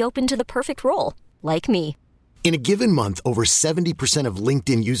might be open to the perfect role, like me. In a given month, over 70% of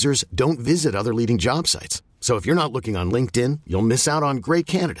LinkedIn users don't visit other leading job sites. So if you're not looking on LinkedIn, you'll miss out on great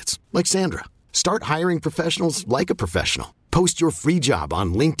candidates like Sandra. Start hiring professionals like a professional. Post your free job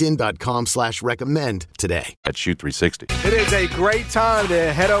on linkedin.com/recommend today. At Shoot 360. It is a great time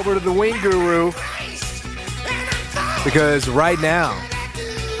to head over to the Wing Guru because right now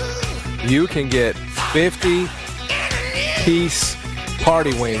you can get 50-piece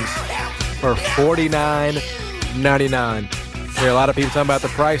party wings for $49.99. Hear a lot of people talking about the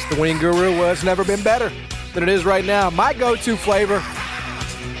price. The Wing Guru was never been better than it is right now. My go-to flavor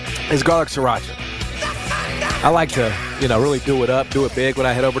is garlic sriracha. I like to, really do it up, do it big when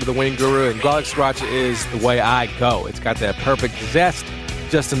I head over to the Wing Guru, and garlic sriracha is the way I go. It's got that perfect zest,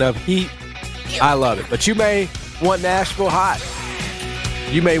 just enough heat. I love it. But you may want Nashville hot.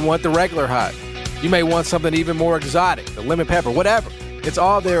 You may want the regular hot. You may want something even more exotic, the lemon pepper, whatever. It's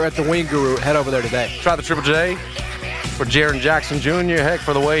all there at the Wing Guru. Head over there today. Try the Triple J for Jaron Jackson Jr. Heck,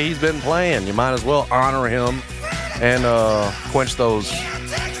 for the way he's been playing, you might as well honor him and quench those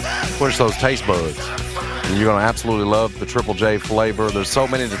taste buds. And you're going to absolutely love the Triple J flavor. There's so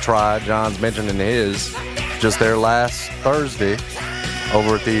many to try. John's mentioned in his just there last Tuesday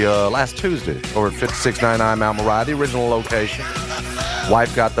over at 5699 Mount Moriah, the original location.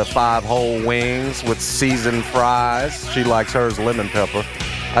 Wife got the 5 whole wings with seasoned fries. She likes hers lemon pepper.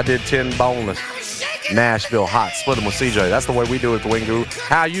 I did 10 boneless. Nashville hot. Split them with CJ. That's the way we do it at the Wing Guru.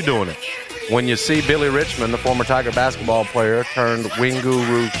 How you doing it? When you see Billy Richmond, the former Tiger basketball player turned Wing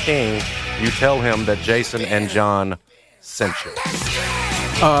Guru king, you tell him that Jason and John sent you.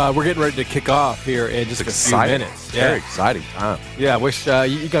 We're getting ready to kick off here in just a few minutes. Very exciting time. Yeah, I wish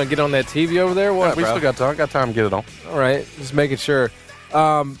you going to get on that TV over there? What, we still got time. Got time to get it on. All right, just making sure.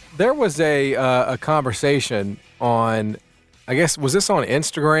 There was a conversation on, I guess, was this on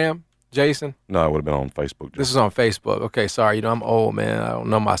Instagram, Jason? No, it would have been on Facebook. This is on Facebook. Okay, sorry. I'm old, man. I don't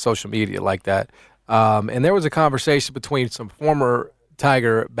know my social media like that. And there was a conversation between some former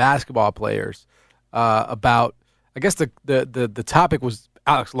Tiger basketball players about, I guess the topic was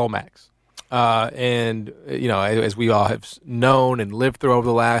Alex Lomax. And, as we all have known and lived through over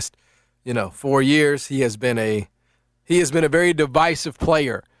the last, 4 years, he has been a very divisive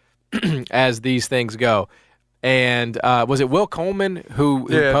player as these things go. And was it Will Coleman who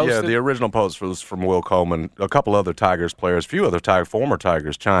posted? Yeah, the original post was from Will Coleman. A couple other Tigers players, a few other former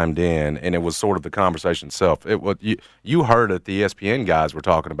Tigers chimed in, and it was sort of the conversation itself. You heard it, the ESPN guys were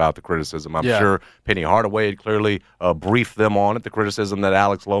talking about the criticism. I'm sure Penny Hardaway had clearly briefed them on it, the criticism that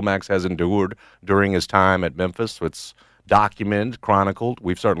Alex Lomax has endured during his time at Memphis. It's documented, chronicled.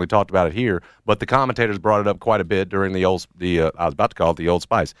 We've certainly talked about it here, but the commentators brought it up quite a bit during I was about to call it the Old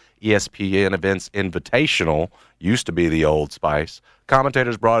Spice. ESPN Events Invitational used to be the Old Spice.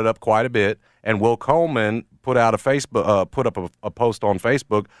 Commentators brought it up quite a bit, and Will Coleman put out put up a post on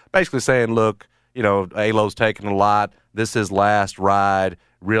Facebook basically saying, look, Alo's taking a lot. This is his last ride.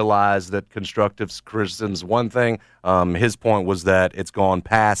 Realize that constructive criticism is one thing. His point was that it's gone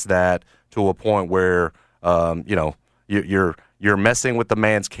past that to a point where, you're messing with the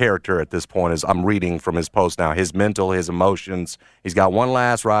man's character at this point, as I'm reading from his post now. His mental, his emotions. He's got one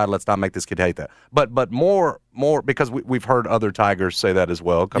last ride. Let's not make this kid hate that. But more because we've heard other Tigers say that as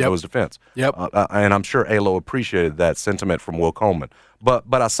well, come to his defense. Yep. And I'm sure Alo appreciated that sentiment from Will Coleman. But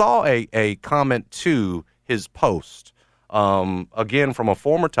I saw a comment to his post, again, from a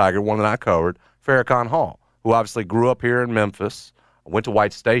former Tiger, one that I covered, Farrakhan Hall, who obviously grew up here in Memphis, went to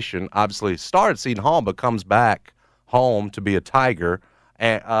White Station, obviously started Seton Hall, but comes back home to be a Tiger.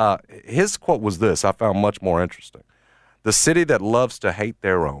 And his quote was this, I found much more interesting. The city that loves to hate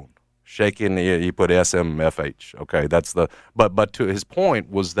their own. Shaking, he put SMFH. Okay, that's but to his point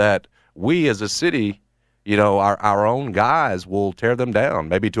was that we as a city, our own guys will tear them down,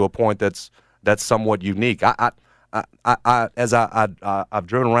 maybe to a point that's somewhat unique. I've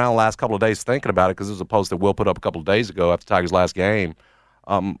driven around the last couple of days thinking about it, because it was a post that Will put up a couple of days ago after Tigers' last game,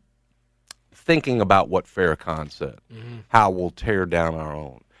 thinking about what Farrakhan said, how we'll tear down our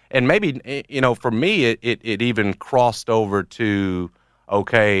own. And maybe, for me, it even crossed over to,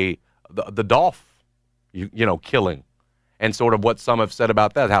 okay, the Dolph, killing, and sort of what some have said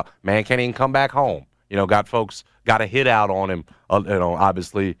about that, how man can't even come back home. Got a hit out on him,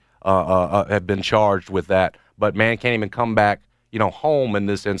 obviously have been charged with that. But man can't even come back, home in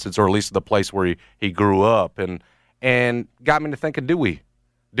this instance, or at least the place where he grew up, and got me to thinking: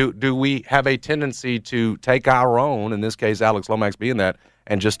 do we have a tendency to take our own, in this case, Alex Lomax being that,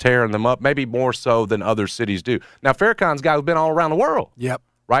 and just tearing them up, maybe more so than other cities do? Now, Farrakhan's a guy who's been all around the world. Yep.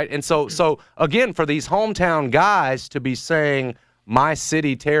 Right, and so again, for these hometown guys to be saying my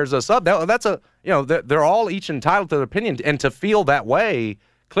city tears us up, that's they're all each entitled to their opinion, and to feel that way.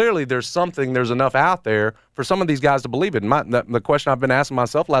 Clearly, there's enough out there for some of these guys to believe it. The question I've been asking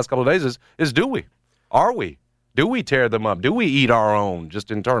myself the last couple of days is do we? Are we? Do we tear them up? Do we eat our own, just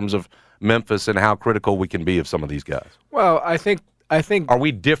in terms of Memphis and how critical we can be of some of these guys? Well, I think are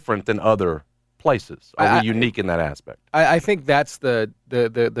we different than other places? Are we unique in that aspect? I think that's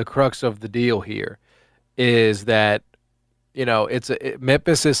the crux of the deal here, is that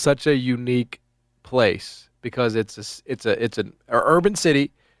Memphis is such a unique place because it's an urban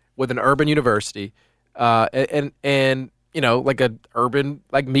city with an urban university, and like a urban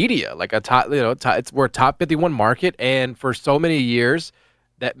media, like a top we're a top 51 market, and for so many years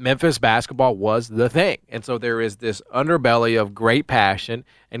that Memphis basketball was the thing, and so there is this underbelly of great passion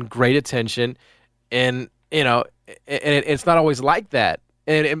and great attention, and it's not always like that,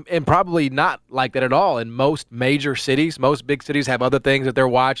 and probably not like that at all in most major cities. Most big cities have other things that they're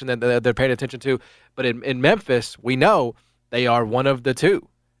watching that they're paying attention to, but in Memphis, we know they are one of the two.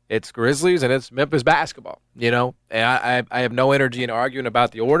 It's Grizzlies and it's Memphis basketball, and I have no energy in arguing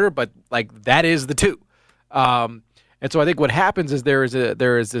about the order, but that is the two. And so I think what happens is there is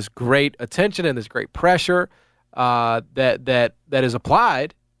this great attention and this great pressure that is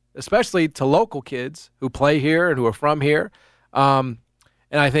applied, especially to local kids who play here and who are from here. And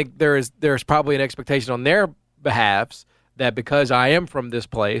I think there's probably an expectation on their behalves that because I am from this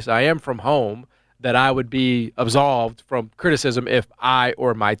place, I am from home, that I would be absolved from criticism if I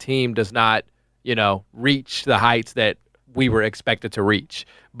or my team does not, reach the heights that we were expected to reach.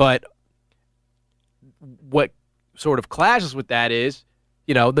 But what sort of clashes with that is,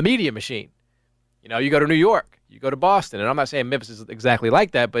 the media machine. You go to New York, you go to Boston, and I'm not saying Memphis is exactly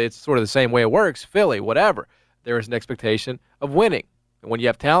like that, but it's sort of the same way it works, Philly, whatever. There is an expectation of winning. And when you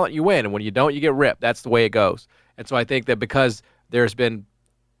have talent, you win. And when you don't, you get ripped. That's the way it goes. And so I think that because there's been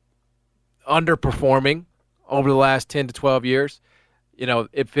underperforming over the last 10 to 12 years,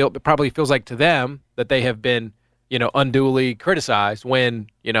 it probably feels like to them that they have been, unduly criticized when,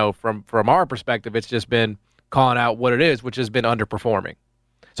 from our perspective, it's just been calling out what it is, which has been underperforming.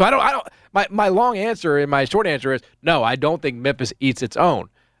 So my long answer and my short answer is no, I don't think Memphis eats its own.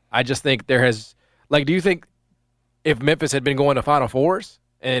 I just think there has, do you think if Memphis had been going to Final Fours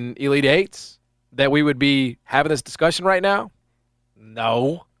and Elite Eights that we would be having this discussion right now?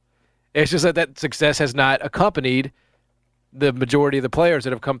 No. It's just that success has not accompanied the majority of the players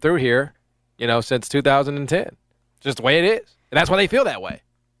that have come through here, since 2010. It's just the way it is. And that's why they feel that way.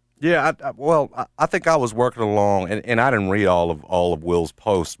 Yeah, I think I was working along, and I didn't read all of Will's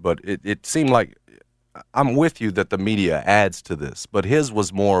posts, but it seemed like I'm with you that the media adds to this, but his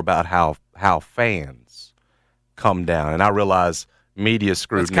was more about how fans come down. And I realize media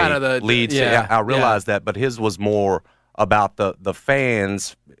scrutiny leads. I realize that, but his was more about the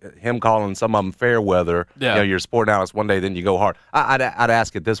fans. Him calling some of them fair weather. Yeah. You're a sport analyst one day, then you go hard. I'd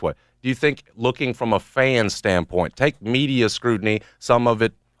ask it this way: do you think, looking from a fan standpoint, take media scrutiny, some of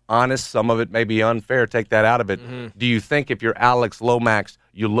it honest, some of it may be unfair, take that out of it. Mm-hmm. Do you think if you're Alex Lomax,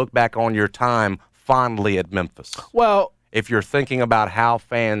 you look back on your time fondly at Memphis? Well, if you're thinking about how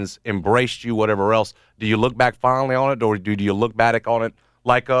fans embraced you, whatever else, do you look back fondly on it, or do you look back on it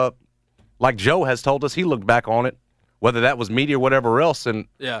like Joe has told us he looked back on it, whether that was media or whatever else, and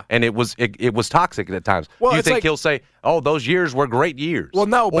it was toxic at times? Well, do you think he'll say, "Oh, those years were great years"? Well,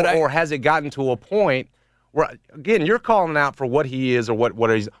 no, but or has it gotten to a point where, again, you're calling out for what he is or what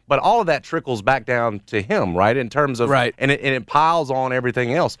he's, but all of that trickles back down to him, right? In terms of and it piles on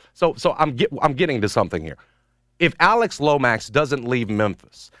everything else. So I'm getting to something here. If Alex Lomax doesn't leave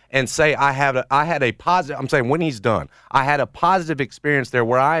Memphis and say, I had a positive, I'm saying when he's done, I had a positive experience there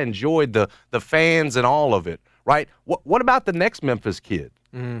where I enjoyed the fans and all of it, right? What about the next Memphis kid?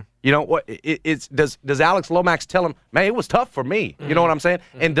 Mm-hmm. You know what? Does Alex Lomax tell him, man, it was tough for me? Mm-hmm. You know what I'm saying?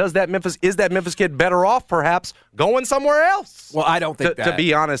 Mm-hmm. And is that Memphis kid better off perhaps going somewhere else? Well, I don't think that. To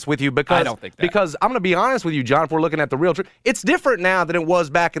be honest with you, because I don't think that. Because I'm going to be honest with you, John. If we're looking at the real truth, it's different now than it was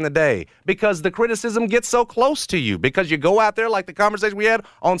back in the day, because the criticism gets so close to you, because you go out there like the conversation we had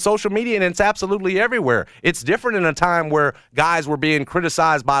on social media, and it's absolutely everywhere. It's different in a time where guys were being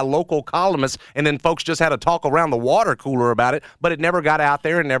criticized by local columnists, and then folks just had to talk around the water cooler about it, but it never got out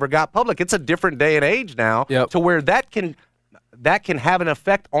there and never got public. It's a different day and age now, to where that can have an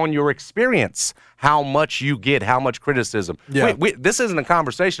effect on your experience, how much you get, how much criticism. Yeah. This isn't a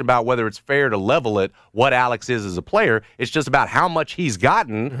conversation about whether it's fair to level it, what Alex is as a player. It's just about how much he's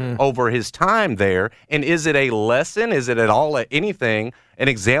gotten over his time there, and is it a lesson? Is it at all anything, an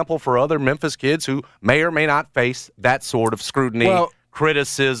example for other Memphis kids who may or may not face that sort of scrutiny,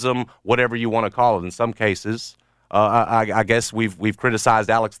 criticism, whatever you want to call it? In some cases, I guess we've criticized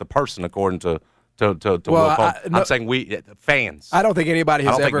Alex the person, according to Will Cole. I'm saying we fans. I don't think anybody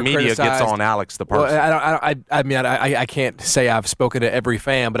has ever criticized. I don't think media gets on Alex the person. Well, I can't say I've spoken to every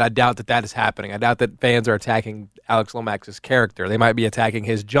fan, but I doubt that is happening. I doubt that fans are attacking Alex Lomax's character. They might be attacking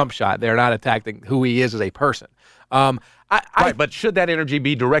his jump shot. They're not attacking who he is as a person. Right, but should that energy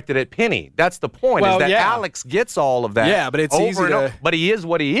be directed at Penny? That's the point, is that Alex gets all of that. Yeah, but it's easy to... But he is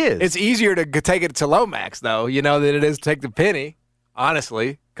what he is. It's easier to take it to Lomax, though, than it is to take to Penny,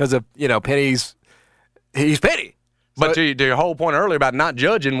 honestly, because of, Penny's... He's Penny. But to your whole point earlier about not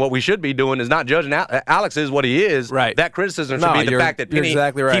judging, what we should be doing is not judging. Alex is what he is. Right. That criticism should be the fact that Penny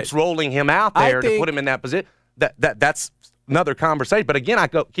keeps rolling him out there to put him in that position. That's another conversation. But again,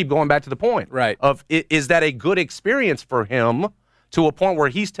 keep going back to the point. Right. Of, is that a good experience for him to a point where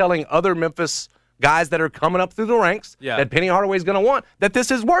he's telling other Memphis guys that are coming up through the ranks that Penny Hardaway's going to want, that this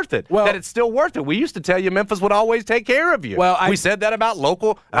is worth it, that it's still worth it? We used to tell you Memphis would always take care of you. Well, we said that about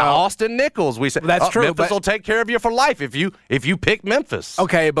local Austin Nichols. We said that's true. Memphis will take care of you for life if you pick Memphis.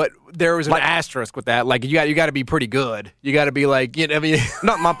 Okay, but there was an asterisk with that. Like, you got to be pretty good. You got to be like,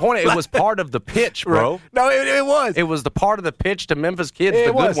 No, my point, it was part of the pitch, bro. Right. No, it was. It was the part of the pitch to Memphis kids,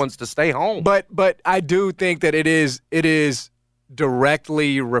 good ones, to stay home. But I do think that it is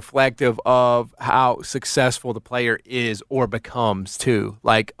directly reflective of how successful the player is or becomes too.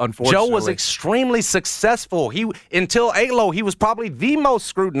 Like, unfortunately, Joe was extremely successful. Until ALO, he was probably the most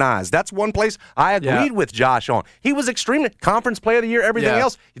scrutinized. That's one place I agreed with Josh on. He was extremely conference player of the year, everything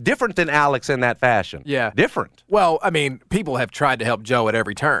else different than Alex in that fashion. Yeah, different. Well, I mean, people have tried to help Joe at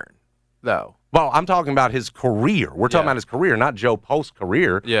every turn, though. Well, I'm talking about his career. We're talking about his career, not Joe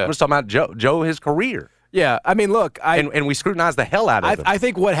post-career. Yeah. We're just talking about Joe his career. Yeah, I mean, look, and we scrutinize the hell out of him. I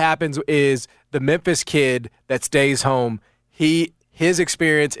think what happens is the Memphis kid that stays home, his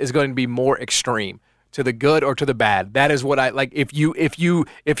experience is going to be more extreme, to the good or to the bad. That is what I like. If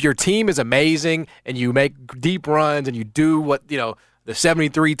your team is amazing and you make deep runs and you do what the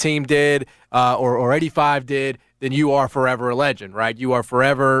 73 team did or 85 did, then you are forever a legend, right?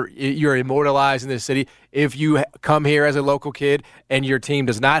 You're immortalized in this city. If you come here as a local kid and your team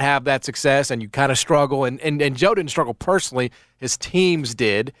does not have that success and you kind of struggle, and Joe didn't struggle personally, his teams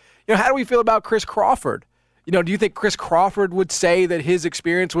did. How do we feel about Chris Crawford? Do you think Chris Crawford would say that his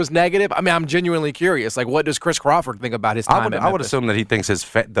experience was negative? I mean, I'm genuinely curious. Like, what does Chris Crawford think about his time at Memphis? I would assume that he thinks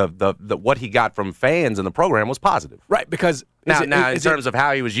what he got from fans in the program was positive. Right, because in terms of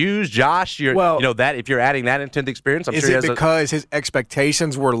how he was used, Josh, that if you're adding that into the experience, I'm sure he has because his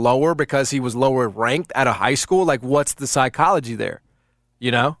expectations were lower because he was lower ranked out of high school? Like, what's the psychology there?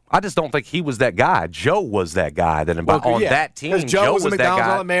 You know? I just don't think he was that guy. Joe was that guy that invited on that team. Joe was a that McDonald's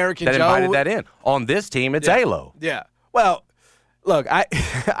guy All-American. that invited that in. On this team, it's Alo. Yeah. Well, look,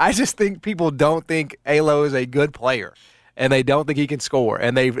 I just think people don't think Alo is a good player, and they don't think he can score,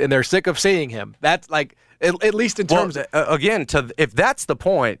 and they're sick of seeing him. That's like at least in terms of again, if that's the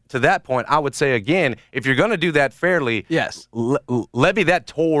point, to that point, I would say again, if you're going to do that fairly, yes, levy that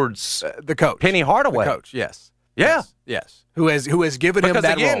towards the coach, Penny Hardaway, the coach, yes, yeah, yes, who has given him that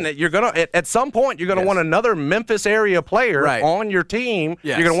role. Because again, you're gonna at some point you're gonna want another Memphis area player on your team.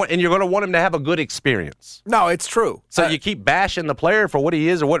 Yes. You're gonna want him to have a good experience. No, it's true. So you keep bashing the player for what he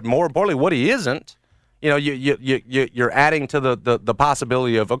is, or what more importantly, what he isn't. You know, you're adding to the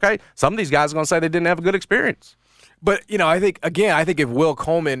possibility of, okay, some of these guys are going to say they didn't have a good experience. But you know, I think if Will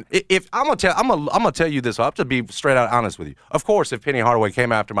Coleman, if I'm gonna tell you this, I'll have to be straight out honest with you. Of course, if Penny Hardaway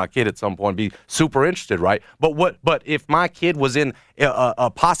came after my kid at some point, be super interested, right? But if my kid was in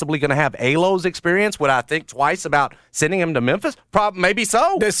possibly going to have Alo's experience, would I think twice about sending him to Memphis? Maybe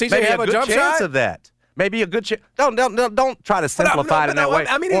so. Does CJ maybe have a a good jump chance shot? of that. Maybe a good chance. Don't try to simplify it in that way.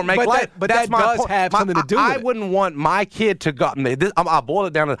 I mean, or make light. But that's that my does point. have something to do with it. I wouldn't want my kid to go. I'll boil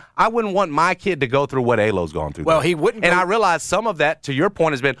it down to, I wouldn't want my kid to go through what Alo's gone through. Well, he wouldn't. And I realize some of that, to your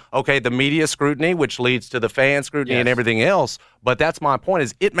point, has been, okay, the media scrutiny, which leads to the fan scrutiny and everything else. But that's my point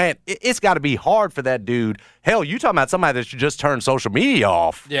is, it's got to be hard for that dude. Hell, you talking about somebody that should just turn social media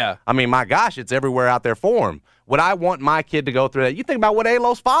off. Yeah. I mean, my gosh, it's everywhere out there for him. Would I want my kid to go through that? You think about what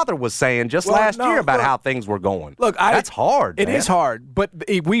Alo's father was saying just last year about how things were going. Look, that's hard. It is hard, but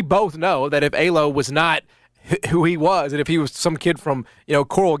we both know that if Alo was not who he was, and if he was some kid from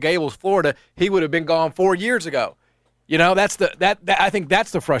Coral Gables, Florida, he would have been gone 4 years ago. You know, I think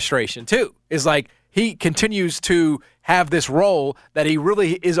that's the frustration too. Is like he continues to have this role that he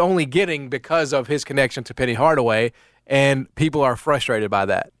really is only getting because of his connection to Penny Hardaway, and people are frustrated by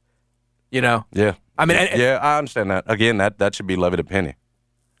that. You know? Yeah. I mean, I understand that. Again, that should be levied a penny.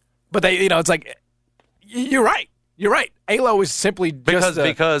 But it's like, you're right. You're right. Alo is simply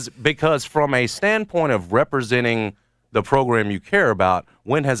because from a standpoint of representing the program you care about,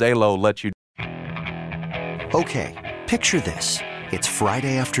 when has Alo let you? Okay, picture this. It's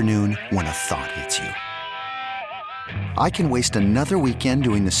Friday afternoon when a thought hits you. I can waste another weekend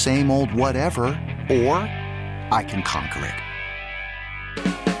doing the same old whatever, or I can conquer it.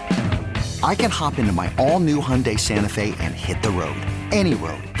 I can hop into my all-new Hyundai Santa Fe and hit the road. Any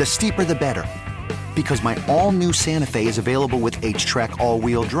road. The steeper, the better. Because my all-new Santa Fe is available with H-Track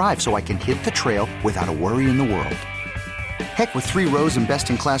all-wheel drive, so I can hit the trail without a worry in the world. Heck, with 3 rows and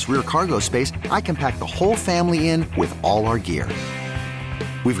best-in-class rear cargo space, I can pack the whole family in with all our gear.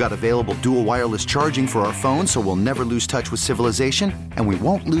 We've got available dual wireless charging for our phones, so we'll never lose touch with civilization, and we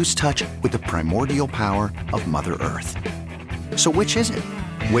won't lose touch with the primordial power of Mother Earth. So which is it?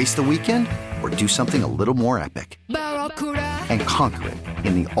 Waste the weekend or do something a little more epic? And conquer it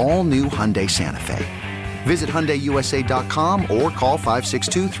in the all-new Hyundai Santa Fe. Visit HyundaiUSA.com or call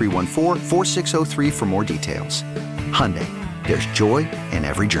 562-314-4603 for more details. Hyundai, there's joy in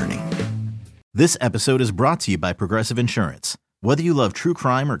every journey. This episode is brought to you by Progressive Insurance. Whether you love true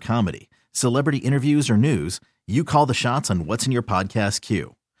crime or comedy, celebrity interviews or news, you call the shots on what's in your podcast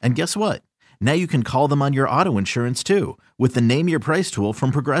queue. And guess what? Now you can call them on your auto insurance too with the Name Your Price tool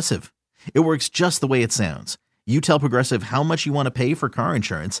from Progressive. It works just the way it sounds. You tell Progressive how much you want to pay for car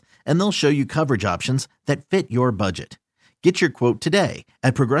insurance, and they'll show you coverage options that fit your budget. Get your quote today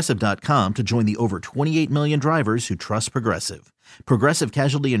at Progressive.com to join the over 28 million drivers who trust Progressive. Progressive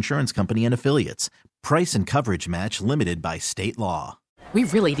Casualty Insurance Company and Affiliates. Price and coverage match limited by state law. We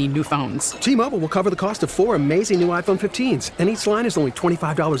really need new phones. T-Mobile will cover the cost of 4 amazing new iPhone 15s, and each line is only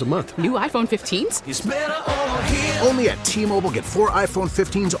 $25 a month. New iPhone 15s? It's better over here. Only at T-Mobile, get 4 iPhone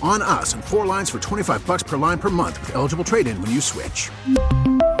 15s on us and 4 lines for $25 per line per month with eligible trade-in when you switch.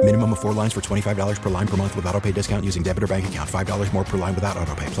 Minimum of 4 lines for $25 per line per month with autopay discount using debit or bank account. $5 more per line without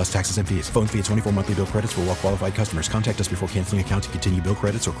autopay, plus taxes and fees. Phone fee at 24 monthly bill credits for well-qualified customers. Contact us before canceling account to continue bill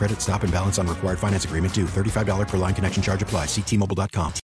credits or credit stop and balance on required finance agreement due. $35 per line connection charge applies. See T-Mobile.com.